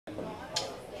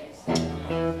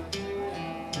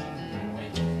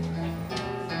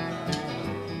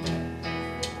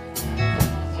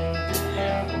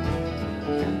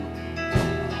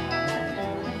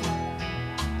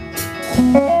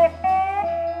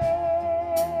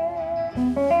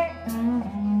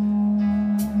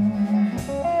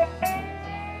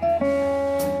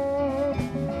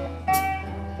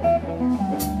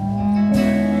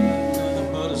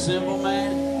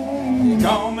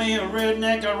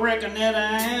reckon that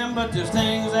I am, but there's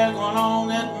things that are going on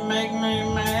that make me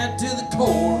mad to the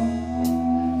core.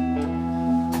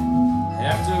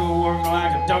 Have to work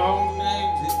like a dog.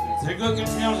 They're cooking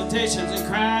hesitations and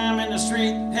crime in the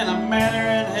street, and I'm madder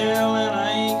in hell, and I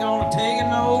ain't gonna take it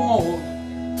no more.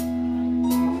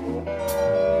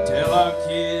 Tell our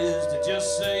kids to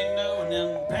just say no, and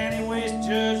then panty-waist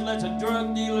judge lets a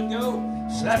drug dealer go,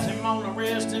 slaps him on the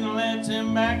wrist and lets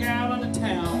him back out of the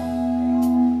town.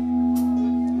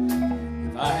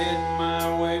 If I had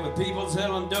my way with people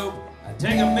selling dope, I'd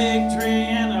take a big tree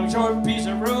and a short piece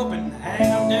of rope and hang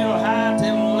them dead high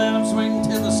till let them swing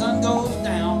till the sun goes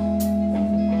down.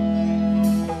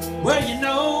 Well, you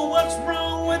know what's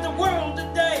wrong with the world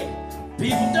today.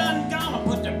 People done gonna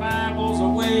put their Bibles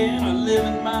away and are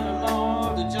living by the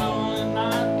law of the jungle and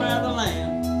not by the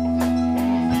land.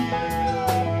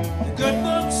 The good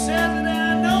book says that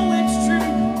I know it's true,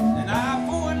 an eye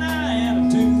for an eye and a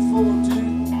tooth for a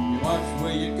tooth. Watch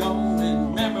where you're going and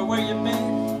remember where you've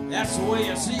been. That's the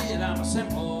way I see it, I'm a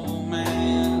simple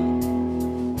man.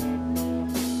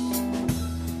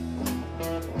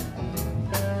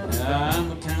 I'm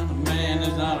the kind of man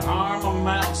that's not harm a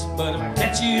mouse, but if I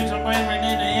catch you somewhere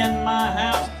in my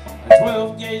house, a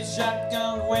 12-gauge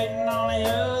shotgun waiting on the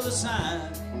other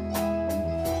side.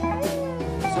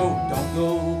 So don't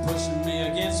go pushing me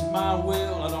against my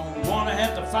will. I don't want to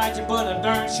have to fight you, but I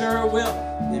darn sure will.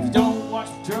 If you don't watch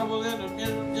the trouble, it'll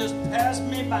just pass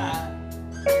me by.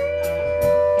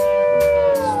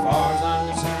 As far as I'm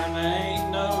concerned, there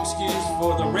ain't no excuse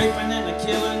for the raping and the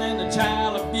killing and the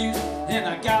child abuse. And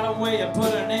I got a way of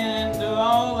putting an end to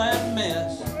all that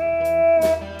mess.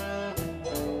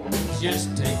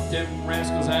 Just take them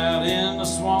rascals out in the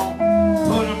swamp,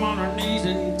 put them on their knees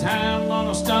and tie them on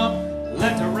a stump.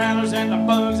 Let the rattlers and the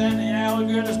bugs and the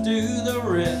alligators do the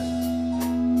rest.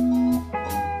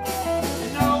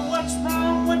 You know what's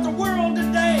wrong with the world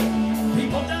today?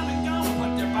 People done and gonna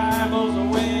put their Bibles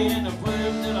away and the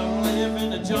prayers that I live in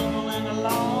the jungle and the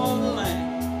law of the land.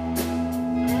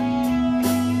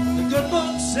 Good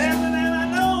book says it and I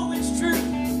know it's true.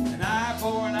 An eye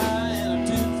for an eye and a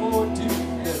tooth for a tooth.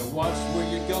 Better watch where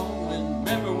you're going and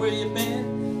remember where you've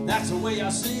been. That's the way I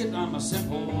see it, I'm a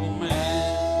simple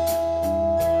man.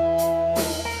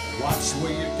 Watch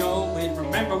where you're going,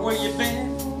 remember where you've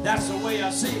been. That's the way I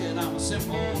see it, I'm a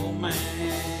simple man.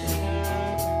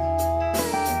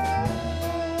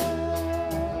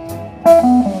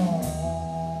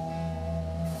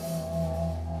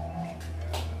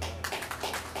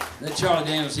 That Charlie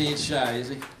Daniels, he ain't shy, is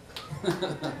he?